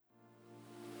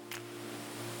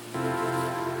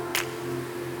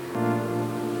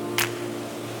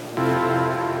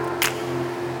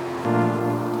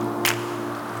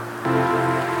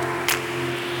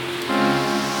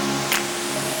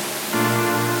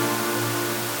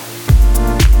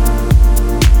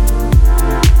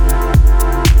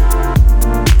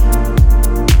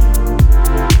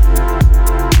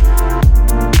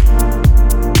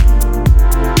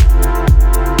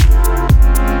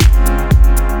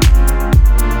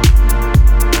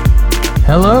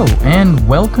Hello, and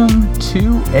welcome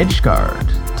to Edgeguard,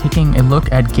 taking a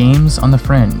look at games on the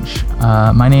fringe.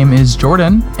 My name is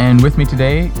Jordan, and with me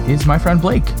today is my friend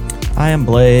Blake. I am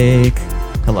Blake.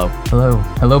 Hello.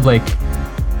 Hello, Blake.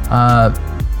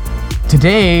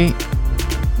 Today,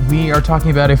 we are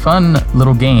talking about a fun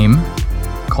little game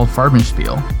called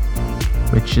Farbenspiel,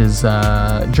 which is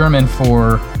German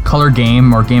for color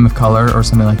game or game of color or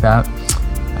something like that,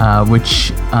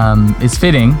 which is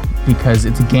fitting because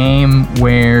it's a game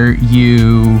where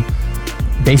you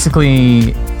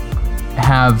basically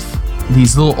have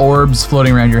these little orbs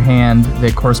floating around your hand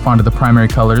that correspond to the primary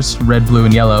colors, red, blue,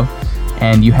 and yellow,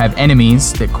 and you have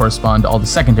enemies that correspond to all the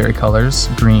secondary colors,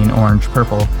 green, orange,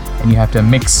 purple, and you have to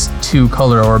mix two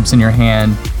color orbs in your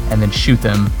hand and then shoot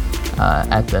them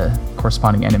at the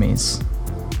corresponding enemies.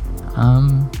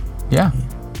 Yeah,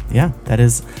 that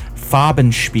is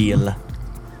Farbenspiel.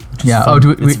 Yeah. Fun. Oh,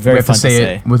 do we very have to fun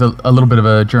say it with a little bit of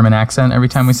a German accent every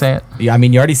time we say it? Yeah, I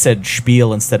mean, you already said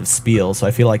Spiel instead of Spiel, so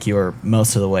I feel like you were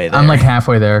most of the way there. I'm like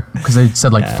halfway there because I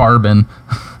said like Farben.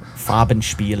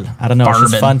 Farbenspiel. I don't know. It's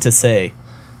just fun to say.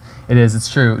 It is.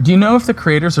 It's true. Do you know if the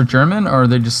creators are German or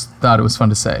they just thought it was fun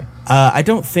to say? I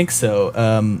don't think so.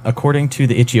 According to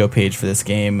the itch.io page for this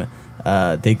game,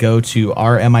 they go to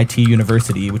RMIT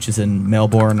University, which is in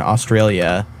Melbourne,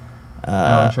 Australia.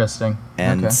 Interesting.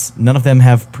 And okay. none of them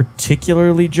have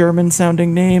particularly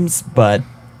German-sounding names, but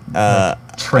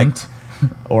Trent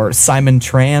or Simon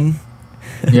Tran.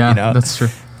 Yeah, that's true.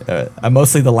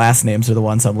 Mostly the last names are the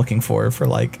ones I'm looking for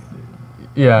like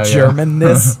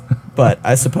Germanness. But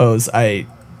I suppose I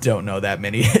don't know that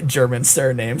many German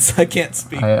surnames. I can't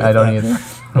speak. I don't either.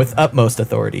 With utmost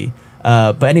authority.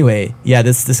 But anyway, yeah,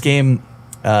 this game,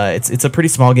 it's a pretty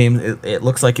small game. It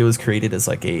looks like it was created as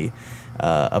like a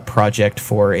project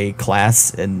for a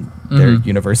class in their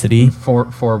university.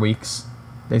 4 weeks,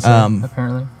 they said,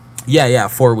 apparently. Yeah,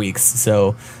 4 weeks.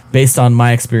 So based on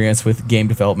my experience with game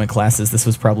development classes, this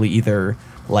was probably either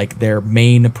like their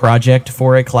main project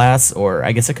for a class, or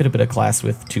I guess it could have been a class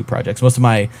with two projects. Most of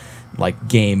my like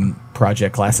game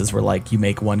project classes were like you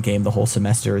make one game the whole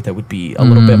semester that would be a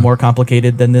little bit more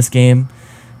complicated than this game.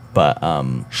 But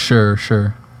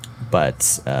Sure.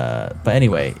 But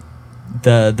anyway,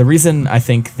 the reason I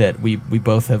think that we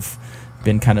both have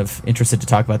been kind of interested to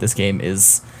talk about this game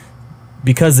is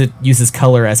because it uses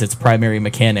color as its primary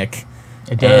mechanic.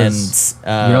 It does.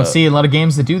 And you don't see a lot of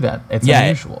games that do that. It's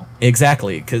unusual.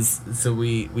 Exactly. Because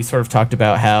we sort of talked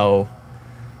about how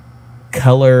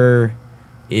color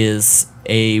is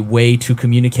a way to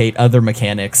communicate other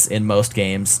mechanics in most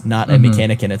games, not a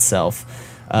mechanic in itself.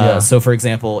 So, for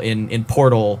example, in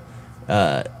Portal,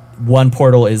 one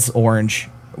portal is orange,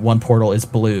 one portal is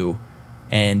blue,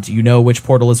 and you know which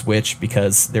portal is which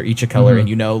because they're each a color, and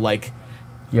you know, like,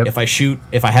 if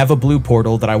I have a blue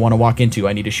portal that I want to walk into,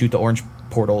 I need to shoot the orange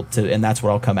portal and that's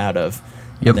what I'll come out of.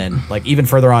 And then, like, even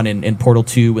further on in Portal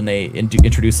 2, when they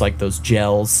introduce like those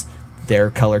gels,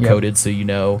 they're color coded, so you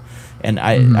know. And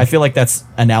I feel like that's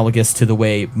analogous to the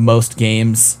way most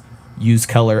games use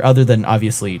color, other than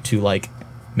obviously to like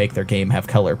make their game have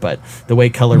color, but the way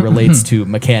color relates to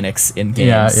mechanics in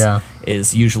games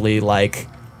is usually like,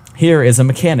 here is a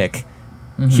mechanic.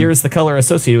 Here is the color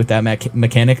associated with that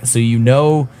mechanic, so you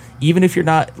know, even if you're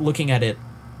not looking at it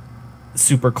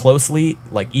super closely,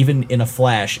 like even in a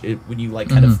flash, when you like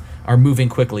kind of are moving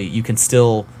quickly, you can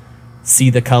still see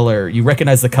the color. You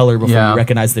recognize the color before you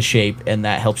recognize the shape, and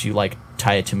that helps you like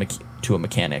tie it to a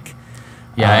mechanic.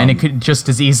 Yeah, and it could just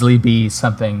as easily be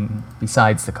something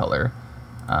besides the color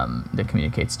that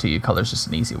communicates to you. Color's just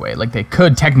an easy way. Like they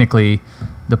could technically,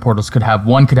 the portals could have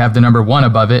the number 1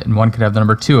 above it, and one could have the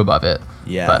number 2 above it.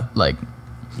 Yeah. But like,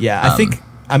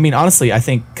 honestly, I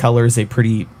think color is a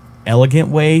pretty elegant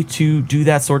way to do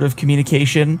that sort of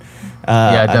communication.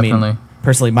 Definitely. I mean,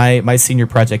 personally, my senior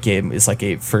project game is like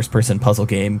a first-person puzzle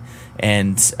game,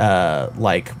 and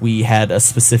like we had a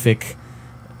specific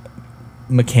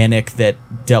mechanic that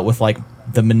dealt with like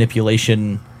the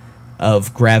manipulation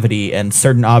of gravity, and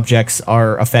certain objects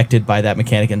are affected by that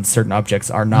mechanic and certain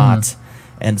objects are not.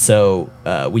 And so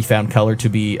we found color to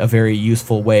be a very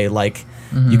useful way. Like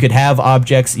you could have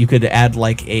objects, you could add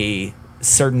like a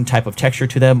certain type of texture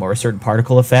to them or a certain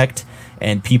particle effect,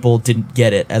 and people didn't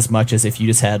get it as much as if you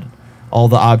just had all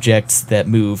the objects that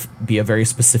move be a very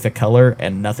specific color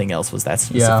and nothing else was that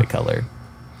specific color.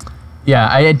 Yeah,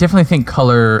 I definitely think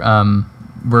color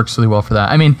works really well for that.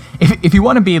 I mean, if you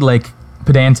want to be like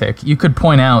pedantic, you could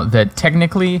point out that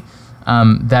technically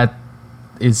that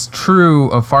is true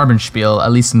of Farbenspiel,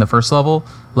 at least in the first level.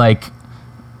 Like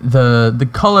the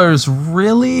colors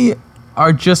really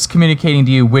are just communicating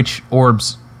to you which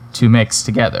orbs to mix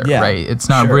together, right? It's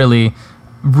not really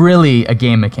really a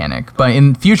game mechanic. But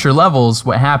in future levels,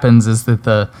 what happens is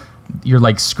that your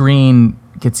like screen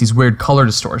gets these weird color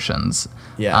distortions.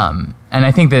 Yeah. And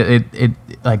I think that it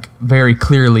like very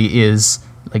clearly is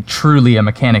like truly a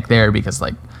mechanic there, because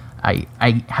like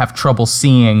I have trouble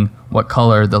seeing what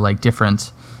color the like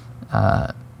different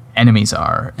enemies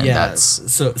are. And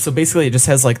that's so basically it just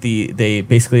has like they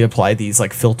basically apply these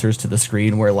like filters to the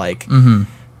screen where like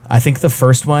I think the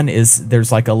first one is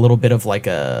there's like a little bit of like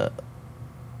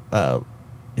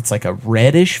it's like a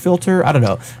reddish filter. I don't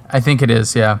know. I think it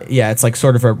is, yeah. Yeah, it's like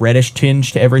sort of a reddish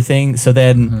tinge to everything. So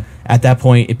then at that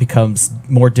point, it becomes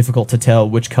more difficult to tell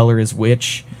which color is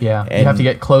which. Yeah, you have to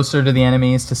get closer to the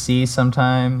enemies to see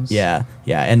sometimes. Yeah.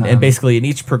 And basically in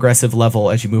each progressive level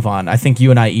as you move on, I think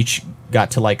you and I each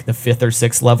got to like the 5th or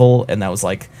 6th level, and that was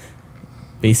like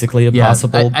basically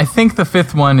impossible. Yeah, I think the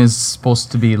 5th one is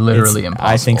supposed to be literally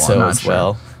impossible. I think so as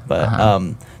well.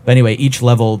 But anyway, each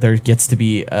level there gets to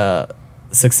be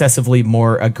successively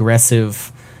more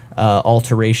aggressive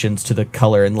alterations to the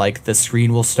color, and like the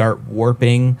screen will start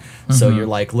warping. So you're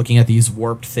like looking at these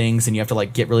warped things, and you have to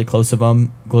like get really close to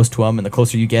them, and the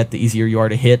closer you get, the easier you are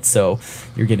to hit. So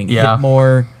you're getting hit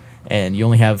more, and you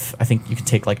only have, I think you can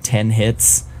take like 10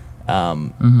 hits.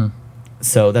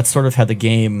 So that's sort of how the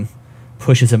game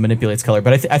pushes and manipulates color.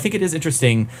 But I think it is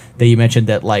interesting that you mentioned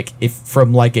that like if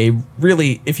from like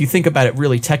if you think about it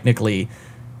really technically,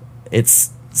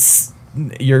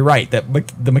 you're right that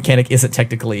the mechanic isn't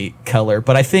technically color,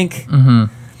 but I think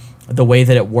the way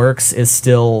that it works is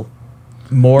still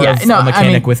more of a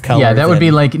mechanic with color. Yeah, that would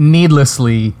be like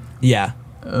needlessly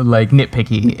like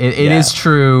nitpicky. It is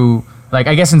true. Like,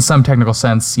 I guess in some technical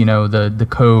sense, you know, the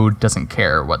code doesn't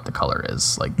care what the color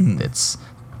is. Like, it's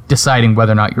deciding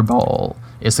whether or not your ball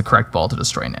is the correct ball to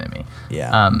destroy an enemy.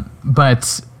 Yeah.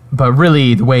 But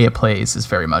really, the way it plays is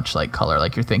very much like color.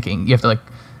 Like, you're thinking, you have to, like,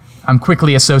 I'm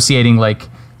quickly associating, like,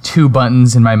 2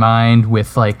 buttons in my mind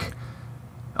with, like,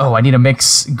 oh, I need to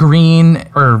mix green,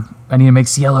 or I need to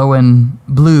mix yellow and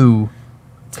blue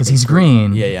because he's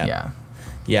green.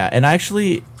 Yeah, and I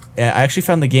actually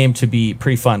found the game to be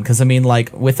pretty fun, because I mean,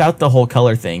 like, without the whole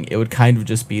color thing, it would kind of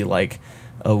just be like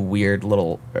a weird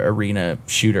little arena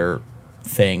shooter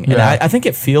thing. And I think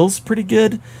it feels pretty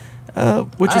good,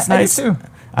 which is nice. I do too.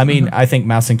 I mean, I think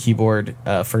mouse and keyboard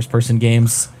first-person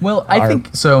games. Well, I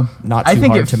think so. Not too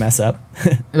hard to mess up.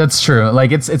 That's true.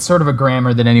 Like it's sort of a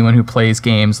grammar that anyone who plays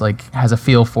games like has a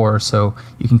feel for, so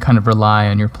you can kind of rely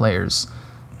on your players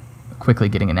quickly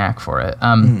getting a knack for it.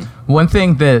 One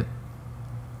thing that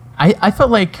I felt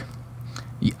like,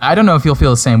 I don't know if you'll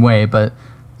feel the same way, but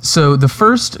so the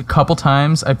first couple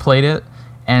times I played it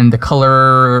and the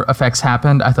color effects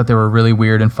happened, I thought they were really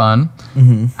weird and fun.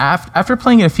 After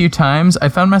playing it a few times, I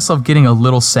found myself getting a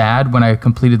little sad when I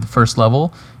completed the first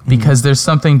level, because there's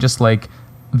something just like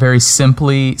very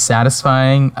simply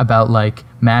satisfying about like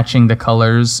matching the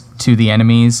colors to the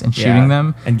enemies and shooting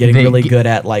them. And getting really good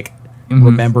at like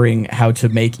remembering how to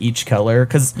make each color,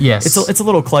 because it's a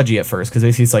little kludgy at first, because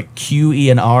basically it's like Q, E,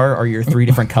 and R are your 3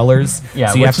 different colors.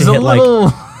 Yeah, so you have to hit like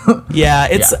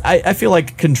I feel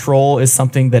like control is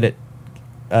something that it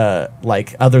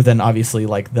like, other than obviously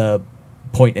like the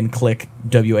point and click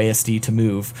WASD to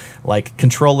move, like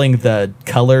controlling the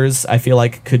colors I feel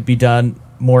like could be done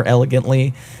more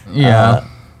elegantly.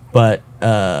 But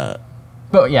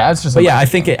yeah, it's just. But yeah, I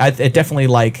think it definitely,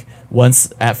 like,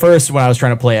 once at first when I was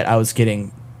trying to play it, I was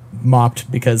getting mopped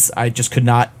because I just could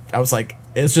not. I was like,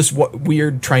 it's just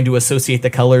weird trying to associate the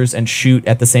colors and shoot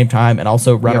at the same time and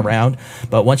also run around.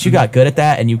 But once you got good at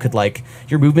that, and you could, like,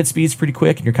 your movement speed's pretty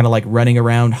quick, and you're kind of like running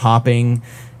around, hopping,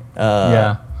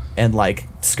 and like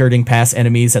skirting past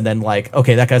enemies, and then like,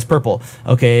 okay, that guy's purple.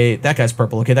 Okay, that guy's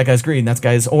purple. Okay, that guy's green. That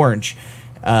guy's orange.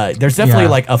 There's definitely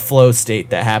like a flow state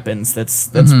that happens. That's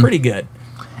pretty good.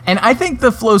 And I think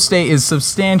the flow state is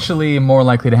substantially more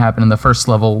likely to happen in the first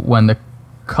level when the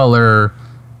color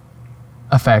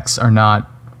effects are not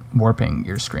warping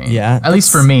your screen. Yeah, at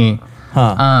least for me.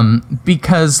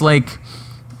 Because like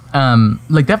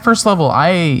that first level,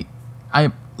 I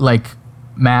like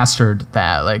mastered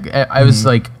that. Like I was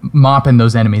like mopping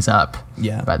those enemies up.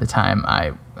 Yeah. By the time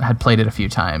I had played it a few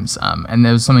times, and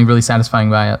there was something really satisfying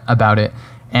about it.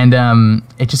 And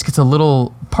it just gets a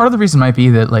little. Part of the reason might be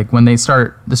that like when the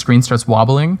screen starts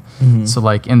wobbling. So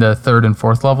like in the 3rd and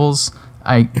 4th levels,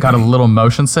 I got a little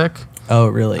motion sick. Oh,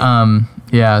 really?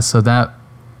 Yeah. So that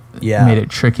made it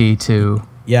tricky to.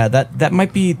 Yeah, that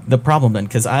might be the problem then,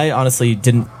 because I honestly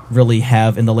didn't really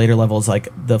have in the later levels like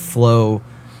the flow.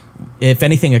 If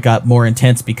anything, it got more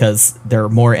intense because there are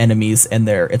more enemies and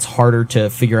it's harder to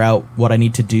figure out what I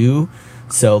need to do.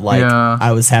 So like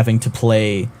I was having to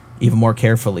play even more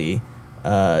carefully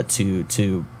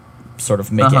to sort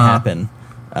of make it happen.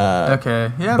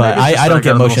 Okay, yeah, but I don't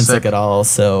get motion sick at all,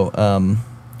 so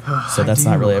so that's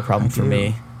not really a problem for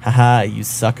me. Haha, you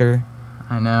sucker.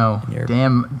 I know.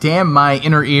 Damn my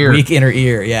inner ear. Weak inner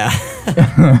ear, yeah.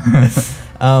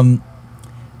 But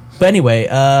anyway,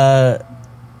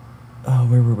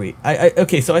 where were we?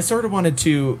 Okay, so I sort of wanted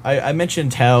to. I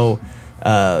mentioned how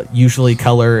usually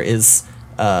color is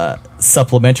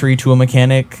supplementary to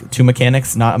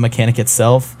mechanics, not a mechanic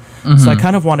itself. Mm-hmm. So I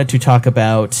kind of wanted to talk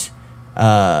about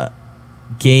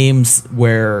games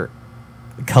where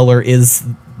color is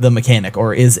the mechanic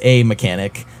or is a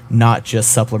mechanic, not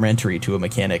just supplementary to a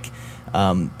mechanic.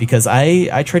 Because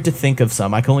I tried to think of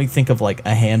some. I can only think of like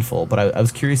a handful, but I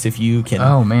was curious if you can,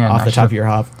 off the top of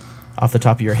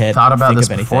your head, thought about think this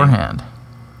of anything beforehand.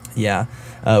 Yeah.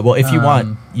 Well, if you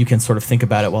want, you can sort of think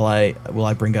about it while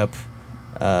I bring up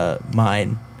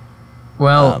mine.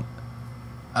 Well,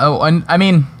 and I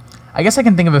mean, I guess I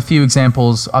can think of a few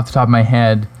examples off the top of my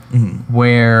head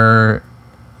where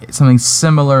something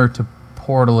similar to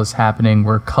Portal is happening,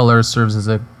 where color serves as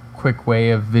a quick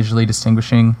way of visually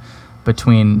distinguishing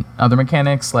between other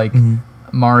mechanics, like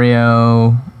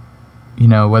Mario. You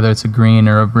know, whether it's a green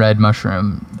or a red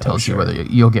mushroom tells you whether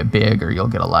you'll get big or you'll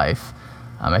get a life.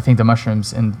 I think the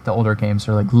mushrooms in the older games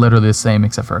are like literally the same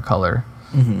except for a color.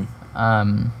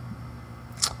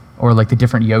 Or like the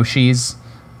different Yoshis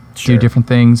do different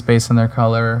things based on their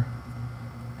color.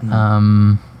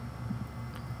 I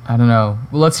don't know.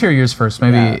 Well, let's hear yours first.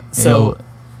 Maybe So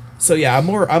yeah,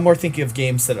 I'm more thinking of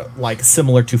games that are like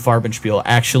similar to Farbenspiel.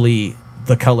 Actually,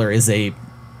 the color is a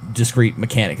discrete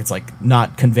mechanic. It's like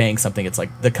not conveying something. It's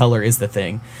like the color is the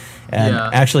thing. And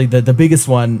actually, the biggest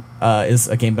one is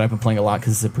a game that I've been playing a lot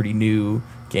because it's a pretty new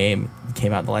game. It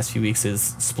came out in the last few weeks.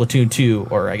 Is Splatoon 2,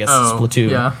 or I guess Splatoon.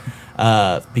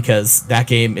 Yeah. Because that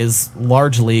game is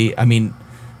largely, I mean,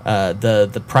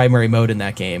 the primary mode in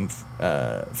that game.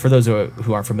 For those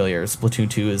who aren't familiar, Splatoon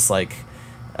 2 is like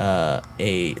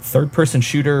a third-person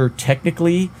shooter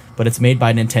technically, but it's made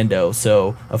by Nintendo.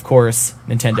 So of course,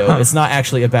 Nintendo. It's not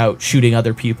actually about shooting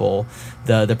other people.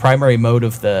 The primary mode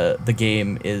of the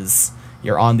game is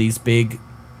you're on these big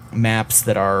maps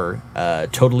that are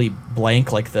totally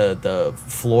blank, like the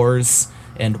floors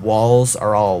and walls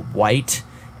are all white,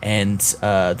 and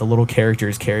the little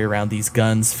characters carry around these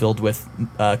guns filled with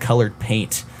colored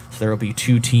paint. So there will be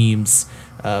two teams.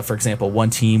 For example, one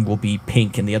team will be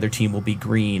pink and the other team will be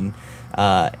green.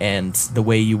 And the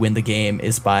way you win the game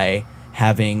is by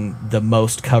having the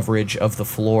most coverage of the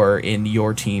floor in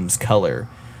your team's color.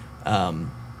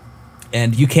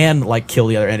 And you can like kill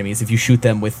the other enemies. If you shoot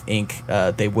them with ink,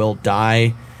 they will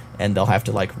die and they'll have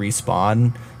to like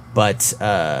respawn.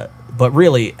 But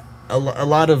really, a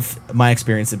lot of my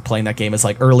experience in playing that game is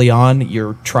like early on,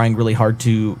 you're trying really hard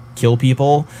to kill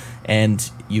people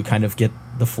and you kind of get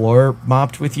the floor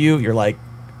mopped with you. You're like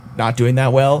not doing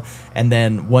that well. And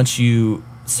then once you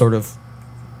sort of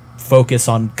focus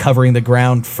on covering the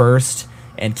ground first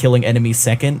and killing enemies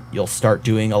second, you'll start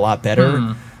doing a lot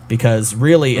better. Because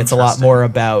really it's a lot more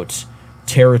about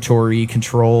territory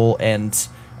control and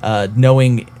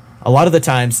knowing. A lot of the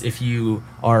times if you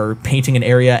are painting an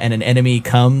area and an enemy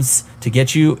comes to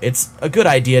get you, it's a good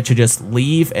idea to just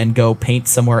leave and go paint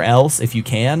somewhere else if you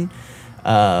can,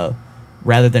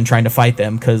 rather than trying to fight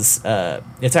them, because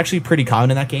it's actually pretty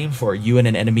common in that game for you and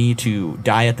an enemy to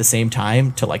die at the same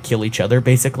time to like kill each other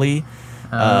basically,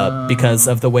 because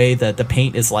of the way that the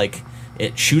paint is like,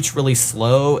 it shoots really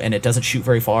slow and it doesn't shoot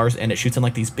very far and it shoots in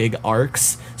like these big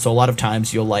arcs. So a lot of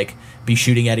times you'll like be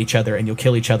shooting at each other and you'll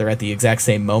kill each other at the exact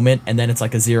same moment, and then it's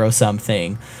like a zero-sum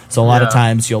thing. So a lot of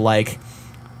times you'll like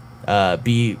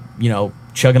be, you know,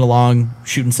 chugging along,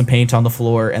 shooting some paint on the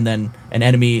floor, and then an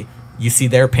enemy, you see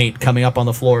their paint coming up on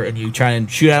the floor and you try and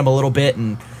shoot at them a little bit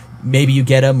and maybe you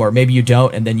get them or maybe you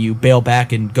don't, and then you bail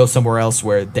back and go somewhere else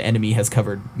where the enemy has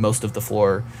covered most of the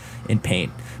floor in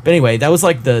paint. But anyway, that was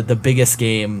like the biggest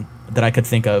game that I could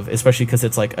think of, especially because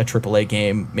it's like a AAA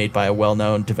game made by a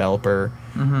well-known developer,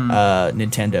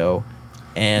 Nintendo.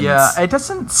 And yeah, it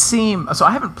doesn't seem... So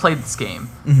I haven't played this game,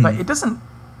 but it doesn't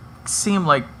seem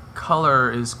like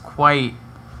color is quite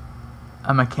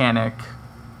a mechanic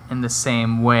in the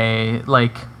same way.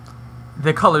 Like,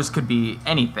 the colors could be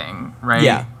anything, right?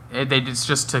 Yeah. It's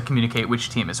just to communicate which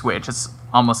team is which. It's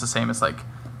almost the same as like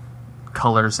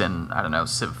colors in, I don't know,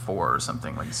 Civ 4 or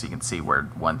something, like, so you can see where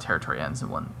one territory ends and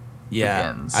one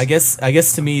begins. I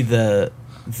guess to me the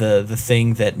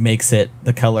thing that makes it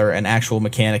the color an actual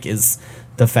mechanic is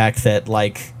the fact that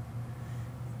like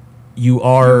you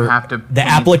have to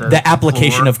the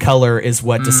application floor of color is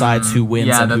what decides who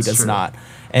wins and who does not.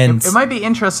 And it might be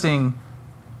interesting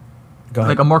Go ahead.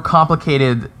 like a more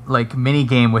complicated like mini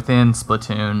game within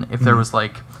Splatoon, if there was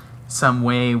like some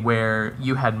way where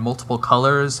you had multiple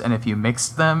colors, and if you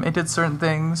mixed them, it did certain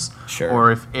things. Sure.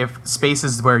 Or if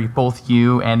spaces where both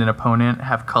you and an opponent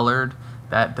have colored,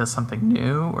 that does something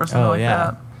new or something like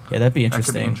that. Yeah, that'd be That could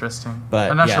interesting. be interesting.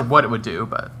 But I'm not yeah. sure what it would do,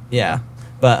 but Yeah.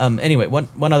 But anyway,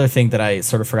 one other thing that I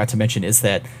sort of forgot to mention is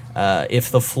that if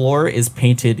the floor is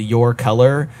painted your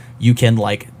color, you can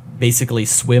like basically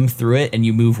swim through it and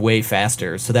you move way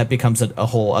faster. So that becomes a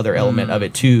whole other element of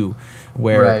it too,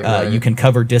 where Right. you can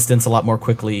cover distance a lot more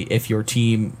quickly if your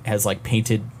team has like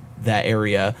painted that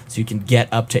area, so you can get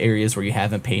up to areas where you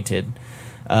haven't painted.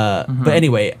 But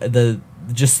anyway, the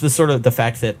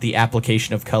fact that the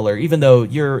application of color, even though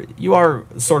you are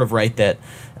sort of right that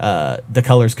the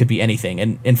colors could be anything,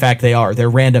 and in fact they're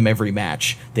random every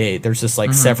match. There's just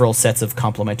like several sets of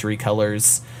complementary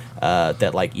colors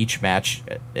that like each match,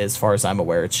 as far as I'm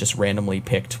aware, it's just randomly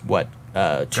picked what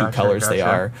two colors they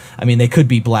are. I mean, they could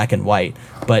be black and white,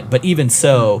 but even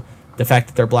so, the fact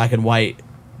that they're black and white,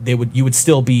 you would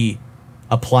still be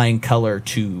applying color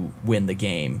to win the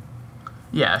game.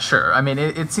 yeah, sure. I mean,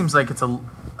 it seems like it's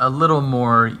a little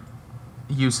more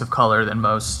use of color than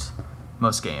most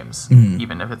games,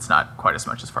 even if it's not quite as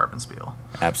much as Farbenspiel.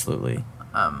 Absolutely.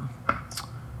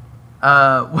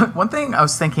 One thing I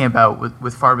was thinking about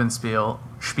with Farbenspiel,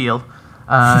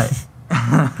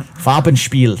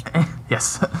 Farbenspiel.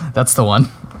 yes, that's the one.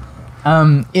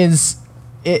 Is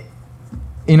it?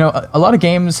 You know, a lot of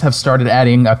games have started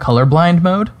adding a colorblind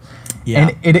mode,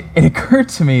 Yeah. and it occurred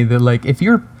to me that like if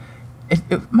you're,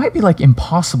 it might be like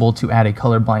impossible to add a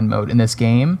colorblind mode in this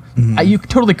game. You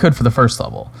totally could for the first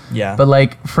level. Yeah. But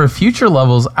like for future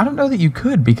levels, I don't know that you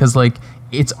could, because like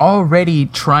it's already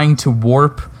trying to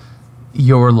warp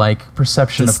your like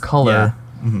perception of color.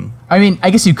 Yeah. I mean, I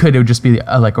guess you could. It would just be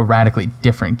like a radically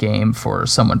different game for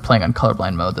someone playing on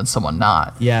colorblind mode than someone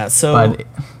not. Yeah, so But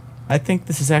I think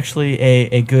this is actually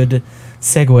a good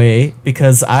segue,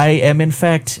 because I am in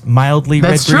fact mildly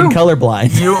that's red-green true.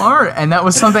 colorblind. You are, and that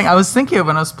was something I was thinking of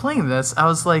when I was playing this. I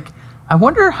was like, I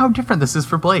wonder how different this is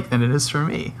for Blake than it is for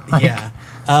me. Like, Yeah.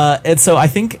 And so I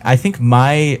think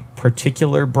my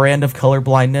particular brand of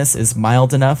colorblindness is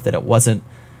mild enough that it wasn't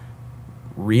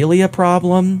really a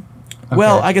problem.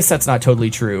 Well, Okay. I guess that's not totally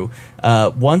true.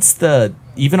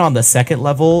 Even on the second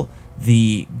level,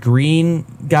 the green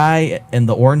guy and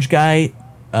the orange guy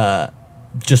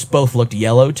just both looked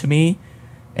yellow to me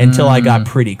until I got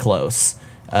pretty close.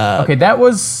 Okay, that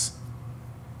was.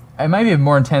 It might be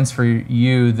more intense for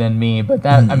you than me, but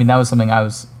that I mean that was something I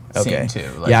was seeing too.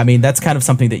 Like, Yeah, I mean that's kind of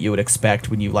something that you would expect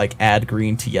when you like add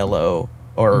green to yellow,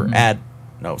 or add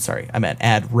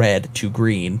red to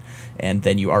green, and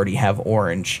then you already have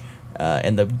orange,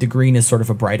 and the green is sort of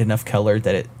a bright enough color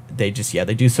that they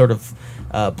do sort of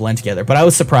blend together. But I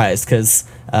was surprised because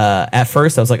at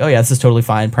first I was like, oh yeah, this is totally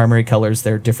fine. Primary colors,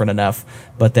 they're different enough.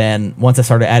 But then once I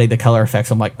started adding the color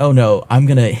effects, I'm like, oh no,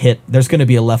 there's going to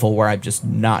be a level where I'm just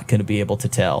not going to be able to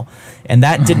tell. And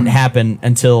that didn't happen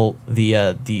until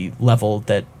the level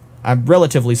that I'm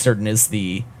relatively certain is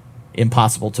the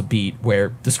impossible to beat,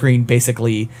 where the screen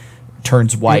basically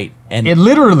turns white. And it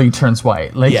literally turns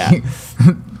white. Like Yeah.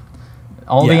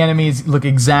 all the Yeah. enemies look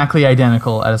exactly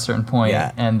identical at a certain point,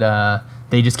 Yeah. and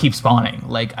they just keep spawning.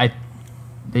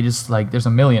 They just like there's a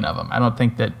million of them. I don't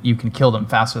think that you can kill them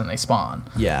faster than they spawn.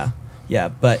 Yeah.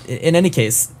 But in any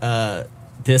case,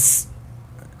 this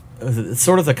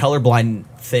sort of the colorblind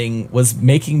thing was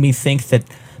making me think that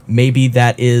maybe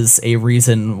that is a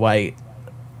reason why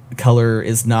color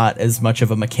is not as much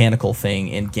of a mechanical thing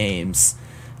in games.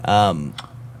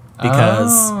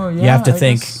 Because Oh, you yeah, have to I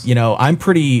think, guess. I'm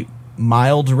pretty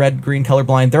mild red-green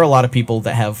colorblind. There are a lot of people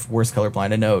that have worse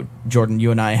colorblind. I know, Jordan,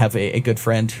 you and I have a good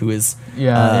friend who is,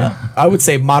 Yeah. I would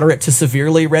say, moderate to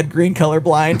severely red-green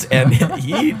colorblind, and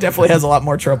he definitely has a lot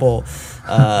more trouble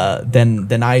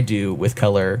than I do with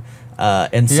color.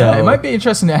 And so Yeah, it might be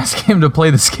interesting to ask him to play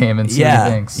this game and see what he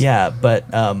thinks. Yeah, but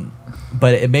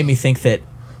it made me think that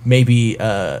maybe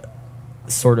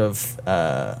sort of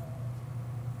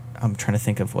I'm trying to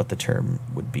think of what the term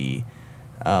would be,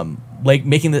 like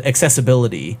making the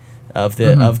accessibility of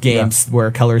of games where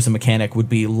color is a mechanic would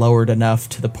be lowered enough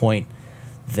to the point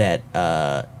that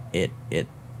it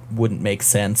wouldn't make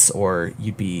sense, or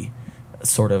you'd be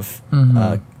sort of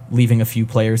leaving a few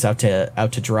players out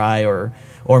to dry,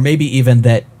 or maybe even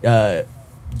that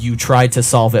you tried to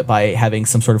solve it by having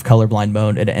some sort of colorblind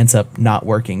mode and it ends up not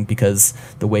working because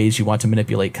the ways you want to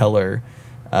manipulate color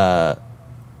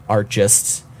are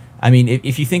just, I mean,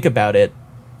 if you think about it,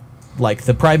 like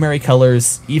the primary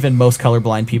colors, even most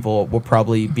colorblind people will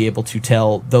probably be able to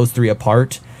tell those three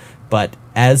apart, but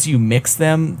as you mix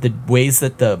them, the ways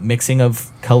that the mixing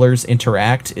of colors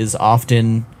interact is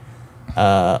often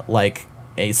like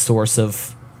a source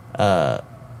of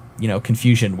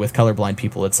confusion with colorblind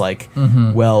people. It's like,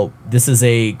 well, this is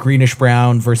a greenish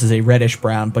brown versus a reddish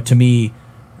brown, but to me,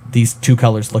 these two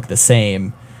colors look the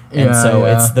same. And so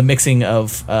it's the mixing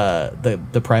of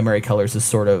the primary colors is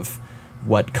sort of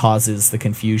what causes the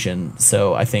confusion.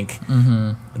 So I think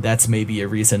that's maybe a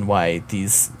reason why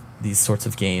these sorts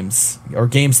of games, or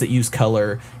games that use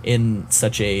color in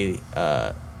such a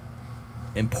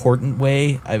important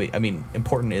way. I mean,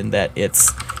 important in that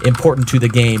it's important to the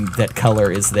game that color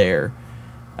is there.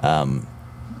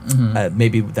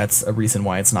 Maybe that's a reason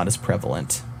why it's not as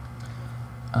prevalent.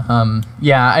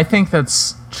 Yeah, I think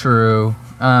that's true.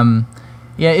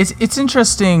 Yeah, it's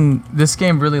interesting. This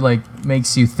game really like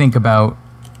makes you think about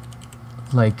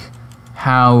like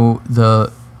how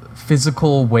the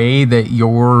physical way that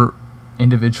your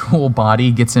individual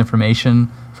body gets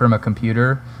information from a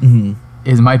computer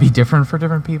might be different for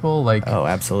different people. Like, oh,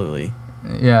 absolutely.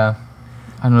 Yeah,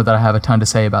 I don't know that I have a ton to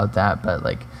say about that, but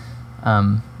like,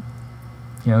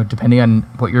 depending on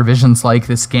what your vision's like,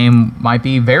 this game might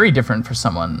be very different for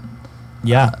someone.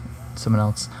 Yeah. Someone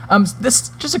else. This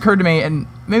just occurred to me, and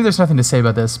maybe there's nothing to say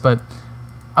about this, but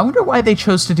I wonder why they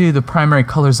chose to do the primary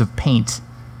colors of paint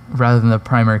rather than the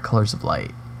primary colors of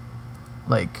light.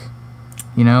 Like,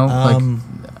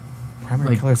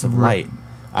 primary colors of light.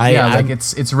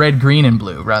 It's red, green, and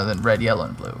blue rather than red, yellow,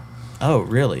 and blue. Oh,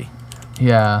 really?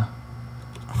 Yeah.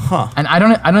 Huh. And I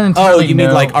don't entirely know. Oh, you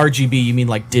mean like RGB? You mean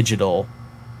like digital?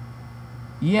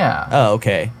 Yeah. Oh,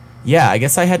 okay. Yeah, I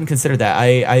guess I hadn't considered that.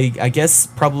 I guess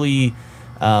probably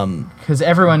because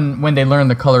everyone, when they learn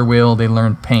the color wheel, they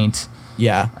learn paint.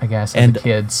 Yeah, I guess as a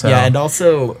kid. So yeah, and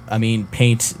also, I mean,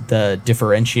 paint, the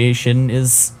differentiation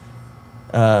is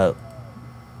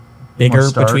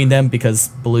bigger between them because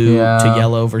blue to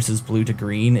yellow versus blue to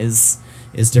green is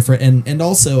different. And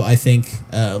also, I think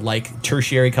like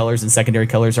tertiary colors and secondary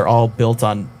colors are all built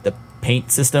on the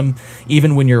paint system.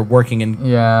 Even when you're working in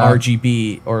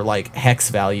RGB or like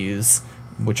hex values,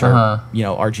 which are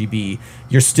RGB,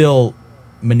 you're still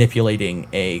manipulating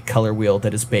a color wheel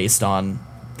that is based on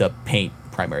the paint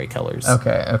primary colors.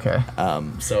 Okay.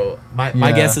 So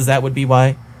my guess is that would be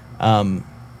why.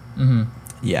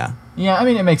 Yeah. Yeah, I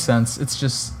mean, it makes sense. It's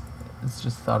just a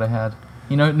thought I had.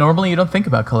 Normally you don't think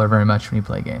about color very much when you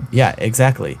play a game. Yeah,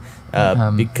 exactly.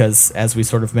 Because as we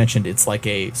sort of mentioned, it's like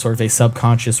a sort of a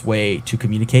subconscious way to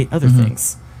communicate other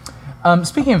things.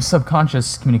 Speaking of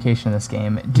subconscious communication in this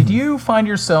game, did you find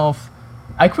yourself...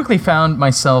 I quickly found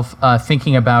myself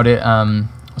thinking about it,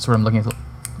 what's what I'm looking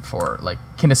for, like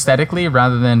kinesthetically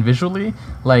rather than visually.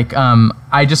 Like,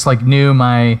 I just like knew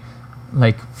my,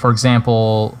 like, for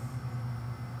example,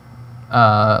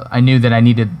 I knew that I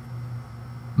needed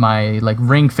my like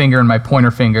ring finger and my pointer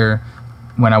finger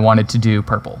when I wanted to do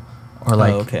purple, or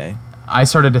like I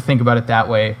started to think about it that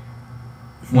way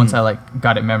once I like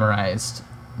got it memorized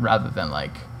rather than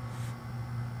like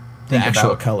the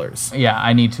actual colors. Yeah,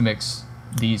 I need to mix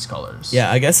these colors. Yeah,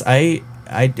 I guess I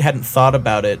hadn't thought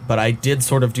about it, but I did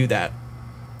sort of do that.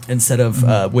 Instead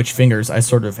of which fingers, I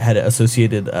sort of had it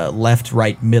associated left,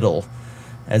 right, middle,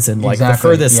 as in like the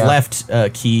furthest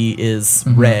left key is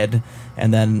red,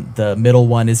 and then the middle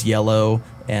one is yellow,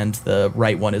 and the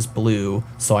right one is blue.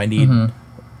 So I need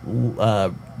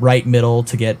right middle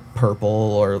to get purple,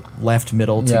 or left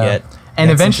middle to get... And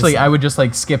eventually I would just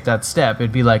like skip that step.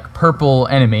 It'd be like purple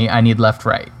enemy, I need left,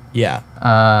 right.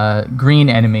 Yeah. Green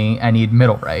enemy, I need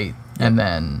middle, right. And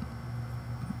then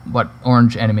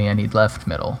orange enemy, I need left,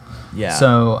 middle. Yeah.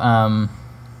 So,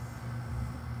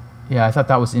 I thought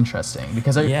that was interesting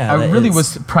because I really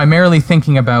was primarily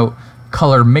thinking about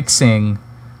color mixing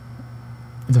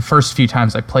the first few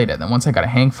times I played it. Then once I got a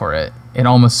hang for it,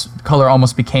 color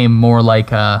almost became more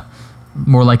like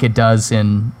it does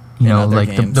in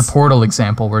like the Portal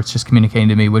example where it's just communicating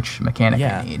to me which mechanic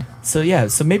I need. So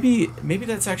maybe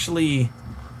that's actually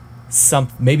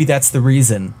maybe that's the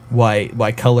reason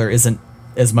why color isn't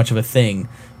as much of a thing,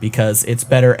 because it's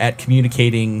better at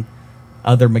communicating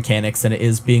other mechanics than it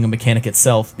is being a mechanic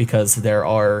itself, because there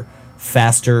are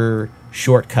faster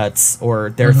shortcuts, or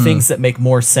there are things that make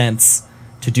more sense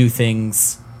to do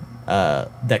things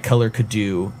that color could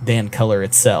do than color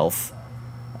itself.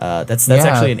 That's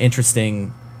actually an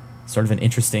interesting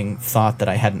thought that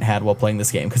I hadn't had while playing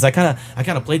this game, because I kind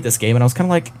of played this game and I was kind of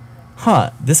like,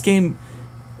 this game,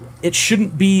 it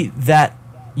shouldn't be that,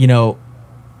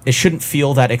 it shouldn't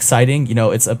feel that exciting.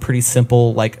 It's a pretty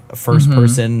simple, like,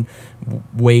 first-person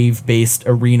wave-based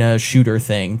arena shooter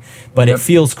thing, but it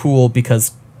feels cool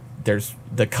because there's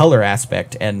the color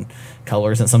aspect, and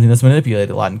color isn't something that's manipulated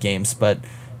a lot in games, but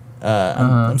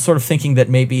I'm sort of thinking that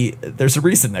maybe there's a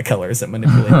reason that color isn't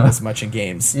manipulated as much in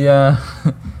games. Yeah.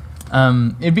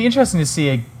 It'd be interesting to see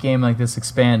a game like this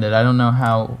expanded. I don't know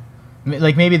how,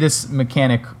 like maybe this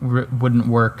mechanic wouldn't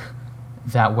work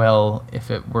that well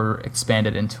if it were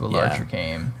expanded into a larger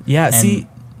game. Yeah, and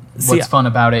what's fun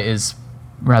about it is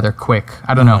rather quick.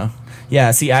 I don't know.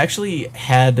 Yeah, see, I actually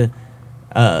had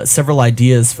several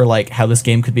ideas for like how this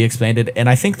game could be expanded, and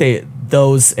I think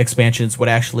those expansions would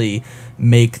actually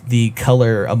make the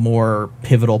color a more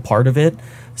pivotal part of it.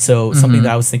 So something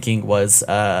that I was thinking was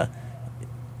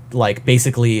like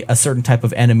basically a certain type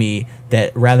of enemy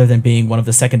that rather than being one of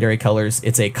the secondary colors,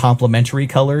 it's a complementary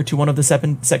color to one of the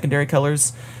secondary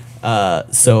colors.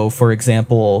 So for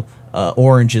example,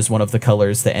 orange is one of the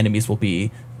colors that enemies will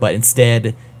be, but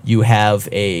instead you have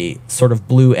a sort of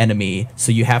blue enemy,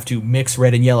 so you have to mix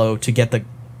red and yellow to get the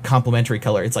complementary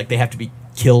color. It's like they have to be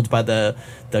killed by the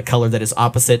color that is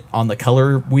opposite on the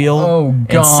color wheel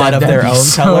instead of their own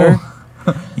color.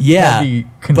 Yeah, that'd be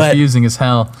confusing as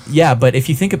hell. Yeah, but if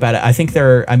you think about it, I think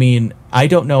I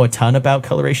don't know a ton about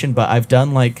coloration, but I've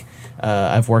done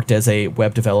I've worked as a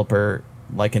web developer,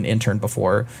 like an intern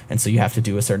before, and so you have to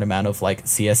do a certain amount of like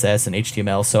CSS and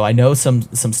HTML. So I know some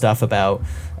stuff about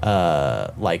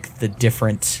like the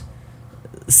different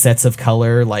sets of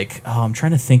color. Like, I'm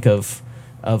trying to think of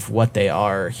what they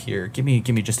are here. Give me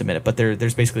just a minute. But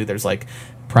there's like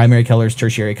primary colors,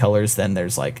 tertiary colors, then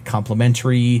there's like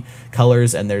complementary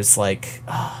colors, and there's like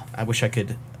I wish I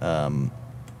could yeah,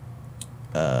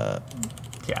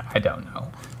 I don't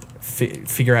know.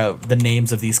 Figure out the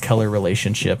names of these color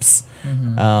relationships.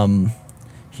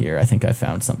 Here, I think I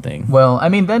found something. Well, I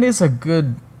mean, that is a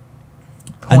good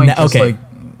point. Okay.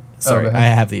 Sorry, I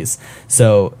have these.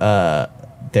 So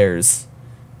there's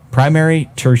primary,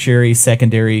 tertiary,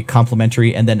 secondary,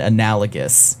 complementary, and then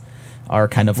analogous are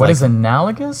kind of What is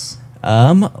analogous?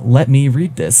 Let me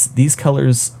read this. These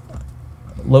colors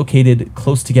located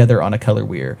close together on a color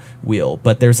wheel,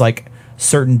 but there's like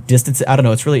certain distances. I don't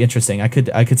know. It's really interesting. I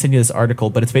could send you this article,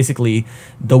 but it's basically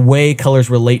the way colors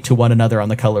relate to one another on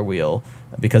the color wheel,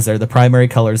 because they're the primary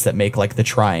colors that make like the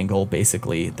triangle,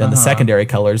 basically. Then the secondary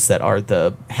colors that are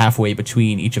the halfway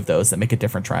between each of those that make a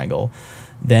different triangle.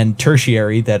 Then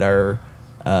tertiary that are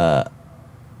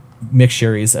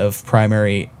mixtures of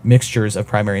primary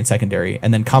and secondary,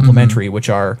 and then complementary, which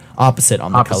are opposite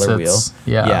on the color wheel.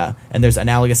 Yeah. And there's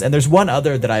analogous, and there's one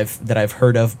other that I've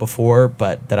heard of before,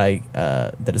 but that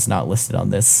is not listed on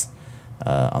this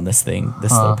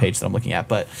little page that I'm looking at.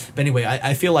 But anyway,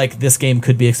 I feel like this game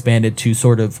could be expanded to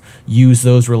sort of use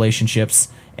those relationships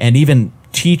and even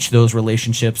teach those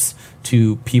relationships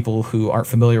to people who aren't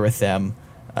familiar with them.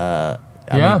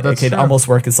 It could almost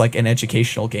work as like an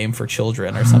educational game for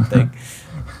children or something.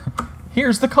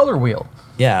 Here's the color wheel.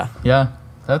 Yeah. Yeah,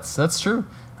 that's true.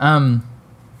 I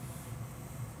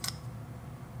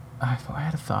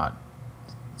had a thought.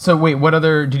 So wait, what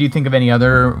other, did you think of any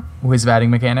other ways of adding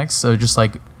mechanics? So just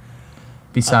like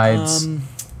besides.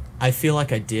 I feel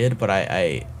like I did, but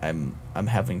I'm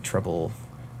having trouble.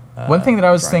 One thing that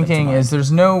I was thinking is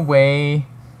there's no way.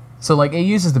 So like it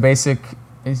uses the basic.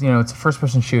 It's a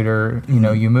first-person shooter.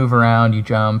 You move around, you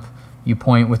jump, you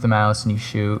point with the mouse, and you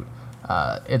shoot.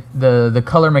 The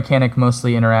color mechanic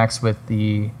mostly interacts with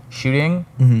the shooting.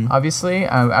 Obviously,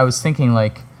 I was thinking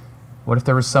like, what if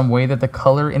there was some way that the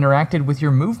color interacted with your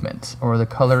movement, or the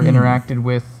color interacted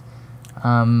with?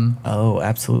 Oh,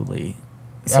 absolutely.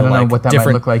 So I don't know what that might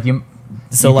look like. You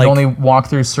can only walk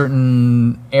through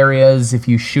certain areas if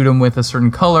you shoot them with a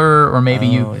certain color, or maybe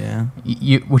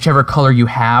you whichever color you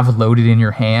have loaded in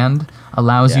your hand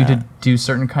allows you to do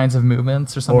certain kinds of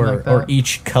movements or something like that. Or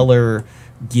each color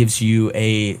gives you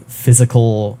a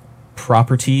physical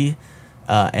property,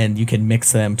 and you can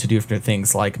mix them to do different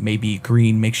things. Like maybe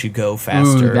green makes you go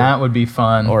faster. Ooh, that would be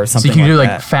fun. Or something. So you can do like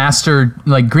that. faster,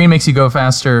 like green makes you go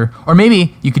faster, or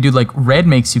maybe you could do like red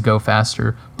makes you go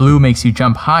faster, blue makes you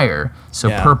jump higher, so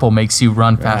purple makes you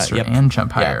run faster and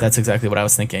jump higher. Yeah, that's exactly what I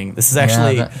was thinking. This is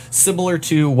actually similar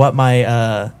to what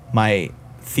my my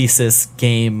thesis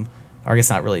game, or I guess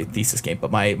not really thesis game,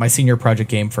 but my senior project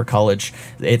game for college.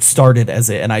 It started as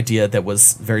an idea that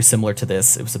was very similar to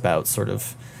this. It was about sort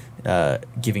of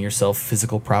giving yourself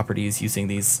physical properties using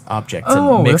these objects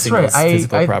and mixing those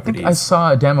physical properties. I think I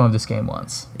saw a demo of this game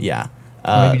once. Yeah.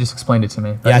 Maybe just explained it to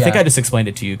me. I think I just explained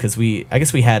it to you because I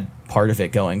guess we had part of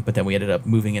it going, but then we ended up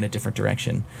moving in a different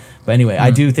direction. But anyway,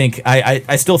 I do think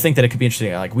I still think that it could be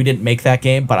interesting. Like we didn't make that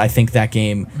game, but I think that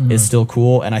game is still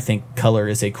cool, and I think color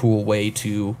is a cool way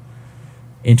to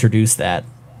introduce that.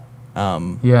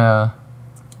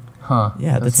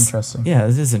 Yeah, that's interesting. Yeah,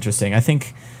 this is interesting. I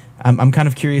think I'm kind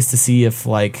of curious to see if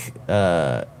like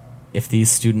if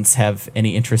these students have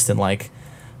any interest in like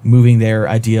moving their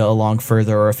idea along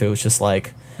further, or if it was just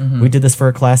like we did this for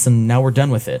a class and now we're done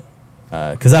with it.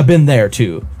 Because I've been there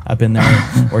too. I've been there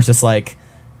where it's just like,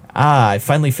 I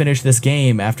finally finished this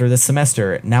game after this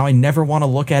semester. Now I never want to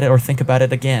look at it or think about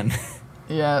it again.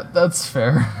 Yeah, that's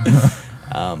fair.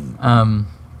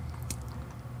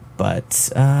 But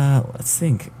let's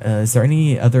think. Is there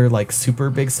any other like super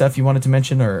big stuff you wanted to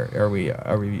mention, or are we?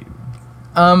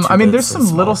 I mean, there's some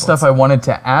little stuff I wanted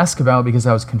to ask about because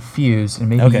I was confused, and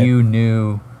maybe you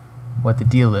knew what the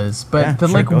deal is. But the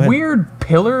like weird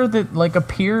pillar that like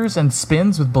appears and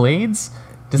spins with blades,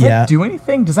 does that do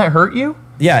anything? Does that hurt you?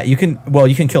 Yeah, you can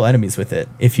kill enemies with it.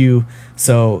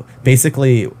 So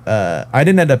basically, I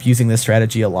didn't end up using this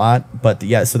strategy a lot, but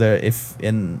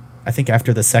I think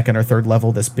after the second or third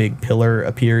level, this big pillar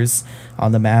appears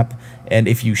on the map, and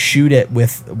if you shoot it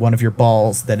with one of your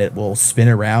balls, then it will spin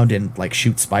around and like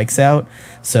shoot spikes out.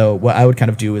 So what I would kind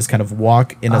of do is kind of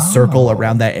walk in a circle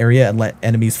around that area and let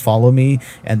enemies follow me,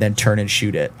 and then turn and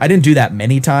shoot it. I didn't do that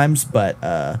many times, but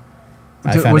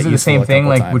was it the same thing?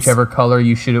 Like times. Whichever color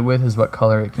you shoot it with is what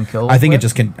color it can kill. I think it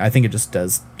just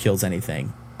kills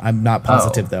anything. I'm not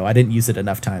positive though. I didn't use it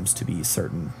enough times to be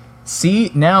certain. See,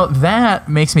 now that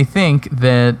makes me think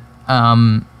that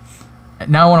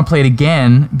now I want to play it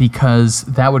again, because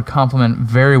that would complement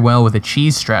very well with a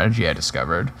cheese strategy I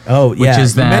discovered. Oh, yeah.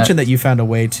 You mentioned that you found a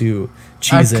way to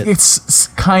cheese it. It's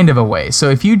kind of a way. So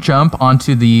if you jump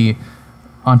onto the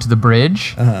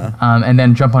bridge, and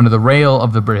then jump onto the rail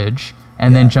of the bridge,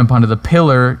 and then jump onto the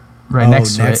pillar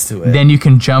next to it, then you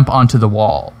can jump onto the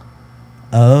wall.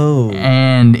 Oh.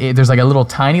 And there's like a little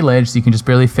tiny ledge that you can just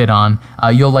barely fit on.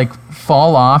 You'll like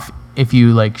fall off if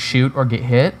you like shoot or get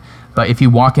hit, but if you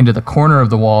walk into the corner of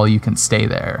the wall, you can stay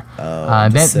there.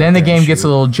 Then the game gets a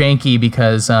little janky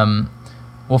because,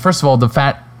 well, first of all, the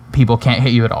fat people can't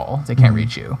hit you at all. They can't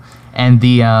reach you. And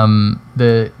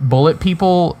the bullet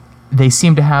people, they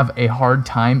seem to have a hard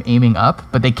time aiming up,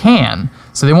 but they can,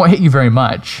 so they won't hit you very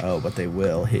much. Oh, but they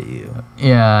will hit you.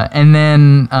 Yeah, and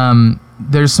then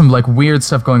there's some like weird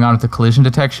stuff going on with the collision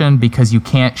detection, because you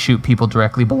can't shoot people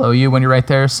directly below you when you're right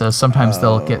there. So sometimes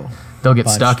they'll get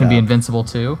stuck and be invincible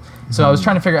too. So I was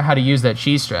trying to figure out how to use that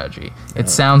cheese strategy. It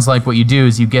sounds like what you do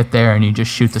is you get there and you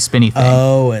just shoot the spinny thing.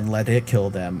 Oh, and let it kill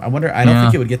them. I wonder. I don't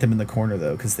think it would get them in the corner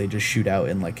though, because they just shoot out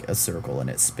in like a circle and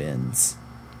it spins.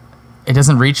 It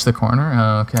doesn't reach the corner?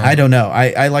 Oh, okay. I don't know.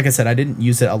 I like I said, I didn't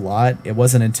use it a lot. It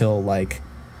wasn't until like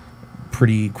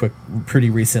pretty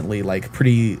recently, like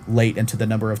pretty late into the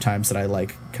number of times that I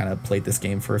like kind of played this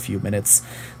game for a few minutes,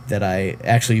 that I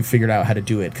actually figured out how to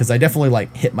do it. Because I definitely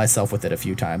like hit myself with it a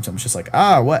few times. I was just like,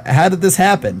 how did this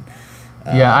happen?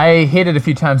 Yeah, I hit it a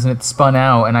few times and it spun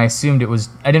out, and I assumed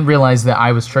I didn't realize that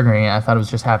I was triggering it. I thought it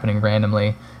was just happening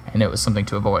randomly, and it was something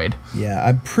to avoid. Yeah,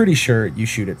 I'm pretty sure you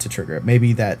shoot it to trigger it.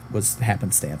 Maybe that was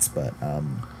happenstance, but...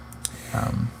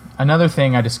 Another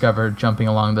thing I discovered jumping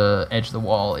along the edge of the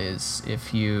wall is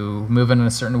if you move in a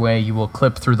certain way, you will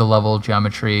clip through the level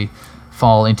geometry,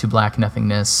 fall into black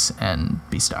nothingness, and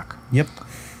be stuck. Yep.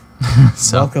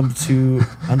 Welcome to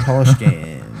Unpolished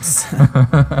Games.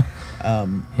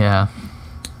 Yeah.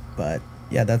 But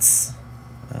yeah, that's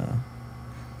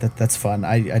fun.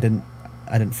 I didn't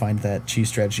find that cheese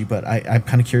strategy, but I'm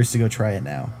kind of curious to go try it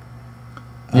now.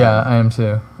 Yeah, I am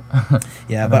too.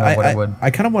 Yeah, but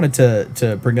I kind of wanted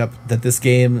to bring up that this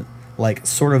game, like,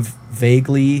 sort of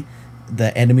vaguely,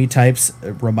 the enemy types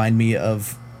remind me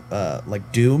of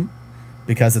like Doom,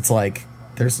 because it's like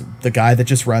there's the guy that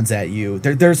just runs at you.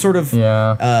 They're sort of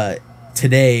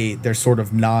today they're sort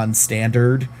of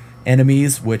non-standard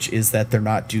enemies, which is that they're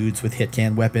not dudes with hit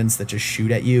can weapons that just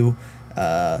shoot at you.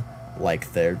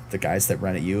 Like they're the guys that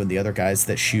run at you and the other guys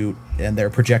that shoot, and their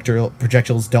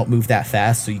projectiles don't move that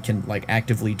fast, so you can like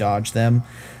actively dodge them.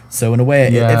 So in a way,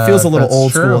 it feels a little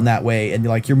old school in that way, and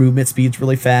like your movement speed's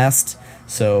really fast.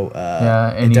 So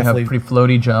and you have pretty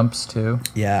floaty jumps too.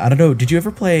 Yeah, I don't know. Did you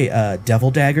ever play Devil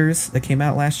Daggers that came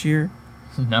out last year?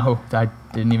 No, I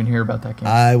didn't even hear about that game.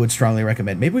 I would strongly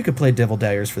recommend. Maybe we could play Devil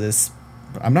Daggers for this.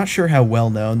 I'm not sure how well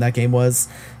known that game was.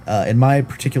 In my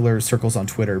particular circles on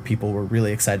Twitter, people were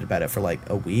really excited about it for like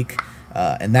a week.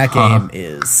 And that game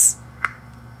is...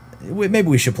 Maybe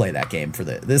we should play that game for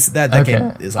this. That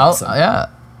game is awesome. Okay,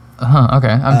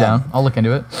 I'm down. I'll look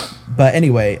into it. But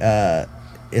anyway,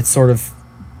 it sort of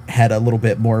had a little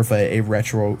bit more of a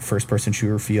retro first-person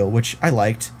shooter feel, which I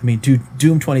liked. I mean, Doom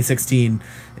 2016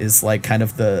 is like kind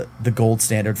of the gold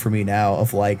standard for me now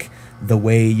of like the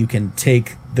way you can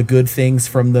take the good things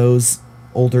from those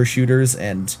older shooters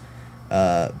and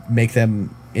make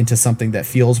them into something that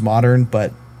feels modern,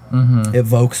 but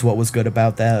evokes what was good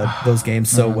about those games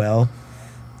so well.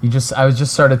 I was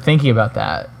just started thinking about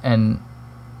that, and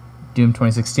Doom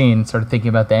 2016 started thinking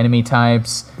about the enemy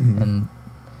types, and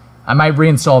I might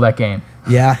reinstall that game.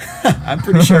 Yeah, I'm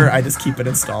pretty sure I just keep it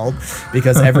installed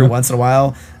because every once in a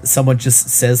while someone just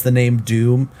says the name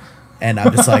Doom, and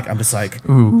I'm just like,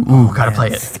 ooh, gotta play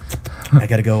it. I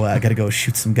gotta go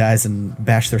shoot some guys and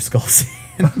bash their skulls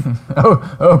in.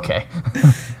 Oh, okay.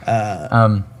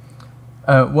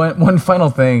 One final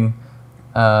thing,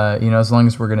 as long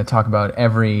as we're gonna talk about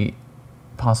every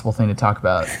possible thing to talk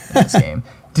about in this game.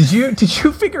 Did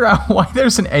you figure out why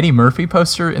there's an Eddie Murphy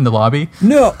poster in the lobby?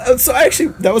 No, so actually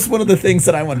that was one of the things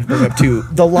that I wanted to bring up too.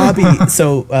 The lobby.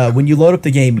 So when you load up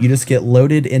the game, you just get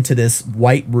loaded into this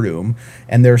white room,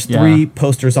 and there's 3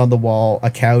 posters on the wall, a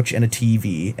couch, and a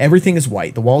TV. Everything is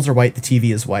white. The walls are white. The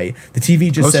TV is white. The TV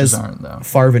just says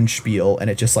Farbenspiel, and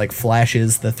it just like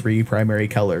flashes the 3 primary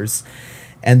colors.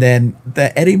 And then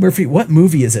the Eddie Murphy. What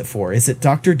movie is it for? Is it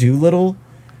Dr. Dolittle?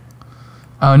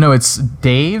 Oh, no, it's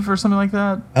Dave or something like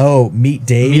that. Oh, Meet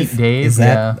Dave. Meet Dave, is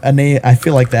that a name? I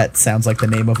feel like that sounds like the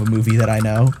name of a movie that I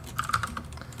know.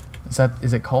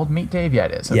 Is it called Meet Dave? Yeah,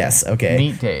 it is. Okay. Yes, okay.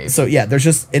 Meet Dave. So yeah, there's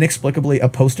just inexplicably a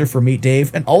poster for Meet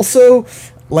Dave, and also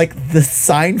like the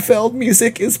Seinfeld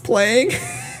music is playing.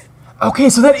 Okay,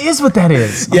 so that is what that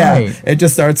is. Yeah, right. It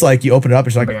just starts like you open it up,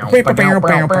 it's like yeah,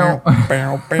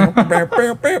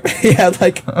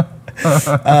 like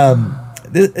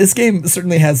this game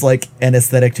certainly has like an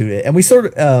aesthetic to it, and we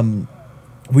sort of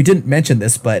we didn't mention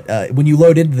this, but when you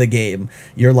load into the game,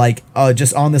 you're like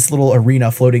just on this little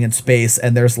arena floating in space,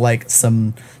 and there's like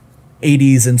some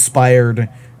 80s inspired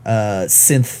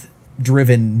synth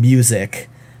driven music.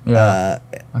 Yeah,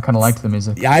 I kind of liked the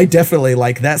music. Yeah, I definitely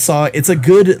like that song. It's a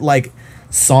good like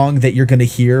song that you're gonna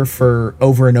hear for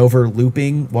over and over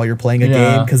looping while you're playing a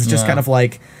game, because it's just kind of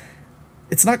like,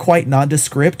 it's not quite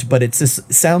nondescript, but it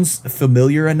just sounds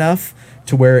familiar enough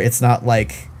to where it's not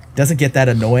like, doesn't get that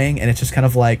annoying, and it's just kind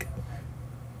of like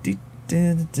it's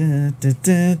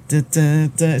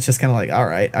just kind of like, all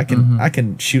right, I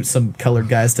can shoot some colored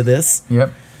guys to this.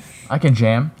 Yep, I can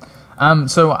jam.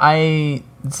 So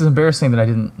this is embarrassing that I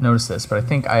didn't notice this, but I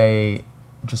think I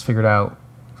just figured out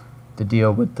the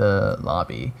deal with the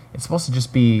lobby. It's supposed to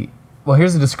just be, well,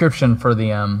 here's the description for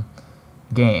the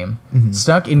game.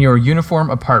 Stuck in your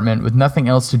uniform apartment with nothing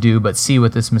else to do but see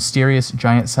what this mysterious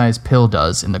giant-sized pill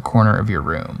does in the corner of your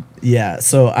room. Yeah,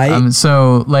 so I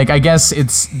guess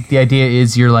it's, the idea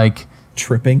is you're like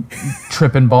tripping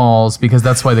balls, because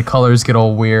that's why the colors get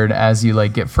all weird as you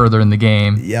like get further in the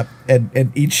game. Yep.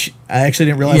 And each, I actually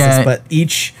didn't realize this, but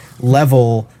each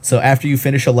level, so after you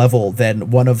finish a level, then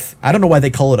I don't know why they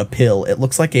call it a pill. It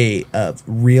looks like a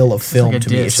reel of film to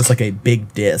me. It's just like a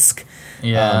big disc.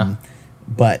 Yeah.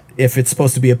 But if it's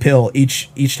supposed to be a pill,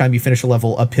 each time you finish a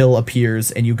level, a pill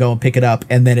appears, and you go and pick it up,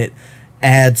 and then it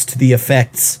adds to the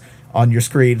effects on your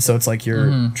screen. So it's like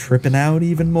you're tripping out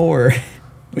even more,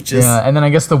 which is... Yeah, and then I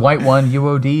guess the white one, you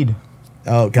OD'd.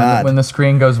 Oh, God. When the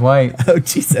screen goes white. Oh,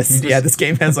 Jesus. This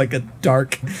game has like a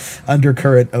dark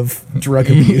undercurrent of drug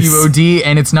abuse. You OD,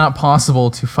 and it's not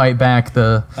possible to fight back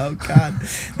the... Oh, God.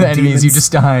 the enemies, demons, you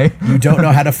just die. You don't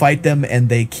know how to fight them, and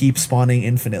they keep spawning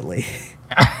infinitely.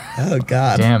 Oh,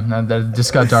 God. Damn, that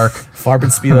just got dark.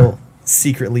 Farbenspiel,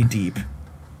 secretly deep.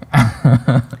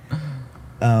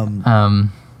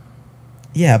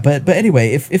 Yeah, but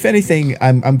anyway, if anything,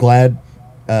 I'm glad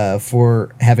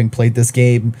for having played this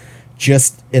game,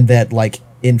 just in that, like,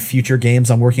 in future games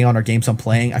I'm working on or games I'm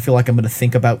playing, I feel like I'm going to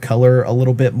think about color a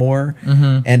little bit more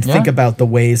and think about the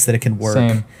ways that it can work.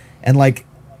 Same. And, like,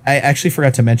 I actually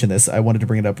forgot to mention this. I wanted to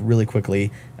bring it up really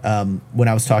quickly when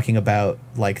I was talking about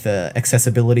like the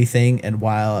accessibility thing and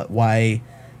why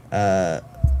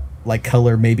like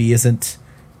color maybe isn't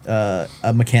a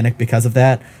mechanic because of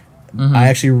that. I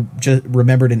actually just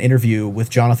remembered an interview with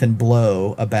Jonathan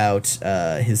Blow about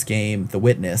his game The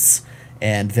Witness,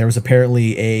 and there was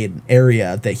apparently an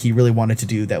area that he really wanted to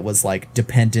do that was like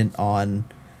dependent on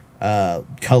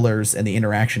colors and the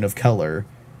interaction of color.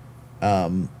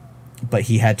 But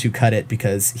he had to cut it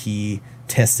because he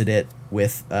tested it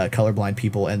with colorblind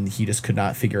people, and he just could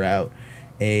not figure out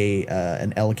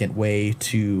an elegant way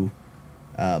to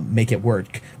make it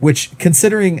work. Which,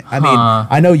 considering, I mean,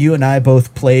 I know you and I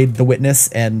both played The Witness,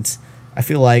 and I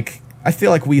feel like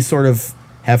we sort of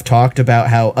have talked about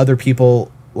how other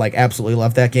people like absolutely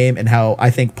love that game, and how I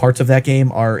think parts of that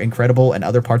game are incredible, and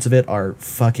other parts of it are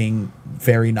fucking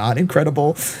very not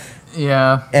incredible.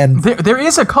 Yeah, and there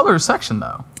is a color section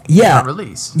though. Yeah,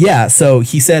 release. Yeah, so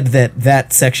he said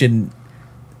that section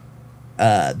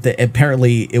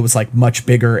apparently it was like much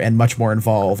bigger and much more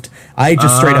involved. I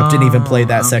just straight up didn't even play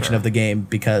that section of the game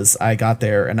because I got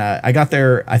there and I got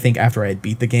there I think after I had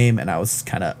beat the game and I was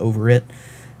kind of over it.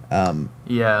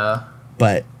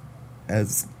 But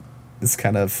it's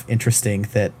kind of interesting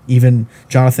that even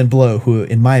Jonathan Blow, who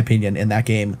in my opinion in that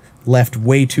game left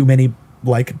way too many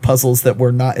like puzzles that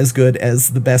were not as good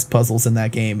as the best puzzles in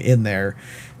that game in there,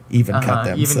 even cut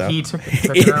them. Even so. he took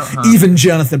it out, huh? Even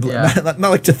Jonathan Blow, not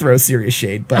like to throw serious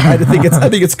shade, but I think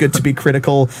it's good to be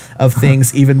critical of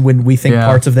things even when we think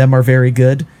parts of them are very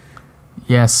good.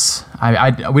 Yes,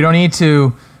 we don't need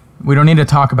to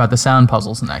talk about the sound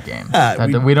puzzles in that game.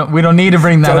 We don't need to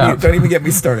bring that up. Don't even get me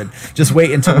started. Just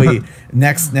wait until we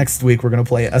next week we're gonna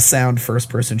play a sound first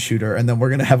person shooter, and then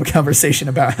we're gonna have a conversation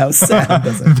about how sound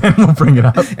doesn't. Then we'll bring it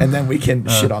up, and then we can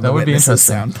shit on the Witness of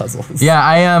sound puzzles.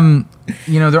 Yeah,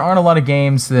 there aren't a lot of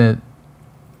games that.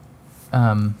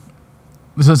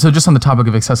 So just on the topic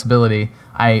of accessibility,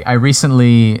 I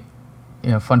recently,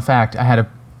 fun fact, I had a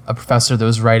professor that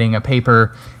was writing a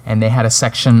paper and they had a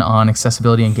section on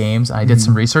accessibility in games. I did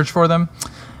some research for them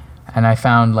and I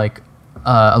found like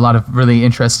a lot of really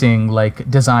interesting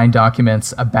like design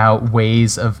documents about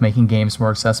ways of making games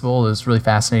more accessible. It was really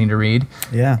fascinating to read.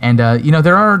 Yeah. And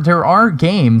there are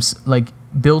games like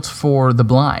built for the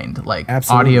blind, like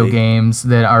audio games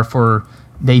that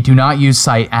they do not use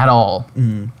sight at all.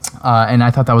 And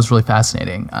I thought that was really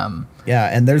fascinating.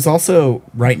 Yeah, and there's also,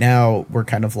 right now, we're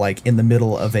kind of like in the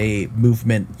middle of a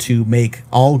movement to make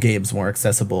all games more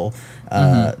accessible.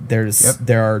 There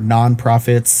are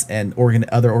nonprofits and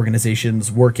other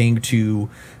organizations working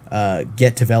to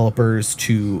get developers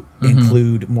to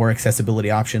include more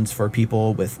accessibility options for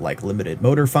people with like limited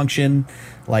motor function.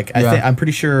 Like I'm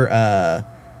pretty sure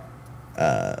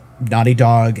Naughty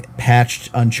Dog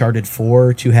patched Uncharted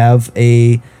 4 to have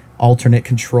a alternate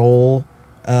control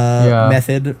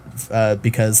method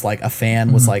because like a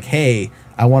fan was like, hey,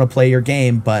 I want to play your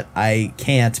game but I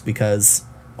can't because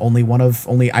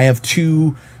I have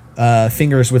two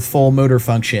fingers with full motor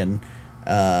function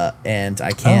and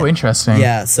I can't. Oh, interesting.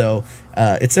 Yeah, so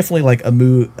it's definitely like a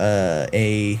movement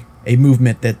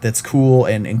that's cool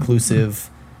and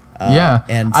inclusive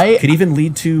and could even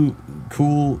lead to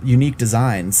cool unique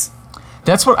designs.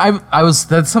 That's what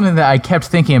that's something that I kept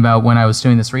thinking about when I was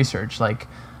doing this research. Like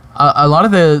a lot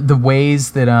of the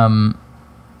ways that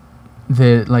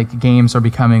like games are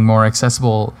becoming more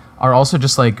accessible are also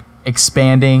just like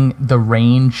expanding the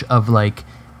range of like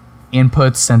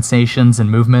inputs, sensations, and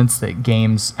movements that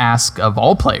games ask of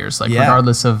all players, like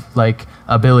regardless of like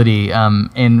ability,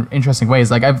 in interesting ways.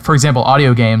 Like for example,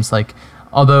 audio games, like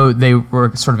although they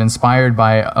were sort of inspired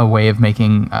by a way of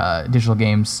making digital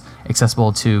games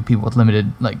accessible to people with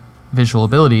limited like visual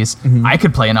abilities, I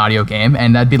could play an audio game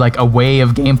and that'd be like a way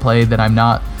of gameplay that I'm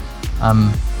not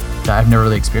that I've never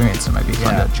really experienced. It might be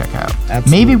fun to check out.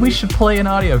 Absolutely. Maybe we should play an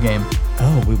audio game.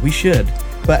 Oh, we should.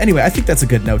 But anyway, I think that's a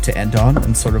good note to end on,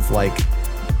 and sort of like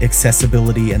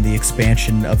accessibility and the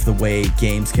expansion of the way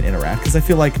games can interact, because I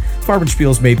feel like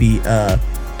Farbenspiels maybe to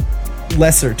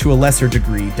a lesser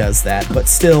degree does that, but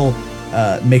still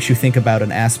makes you think about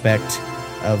an aspect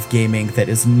of gaming that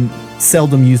is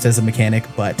seldom used as a mechanic,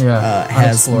 but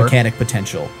has mechanic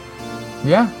potential.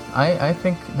 Yeah, I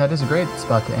think that is a great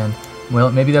spot to end.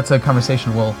 Well, maybe that's a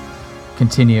conversation we'll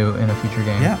continue in a future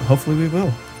game. Yeah, hopefully we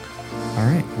will. All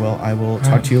right. Well, I will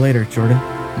talk to you later, Jordan.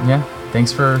 Yeah.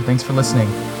 Thanks for listening.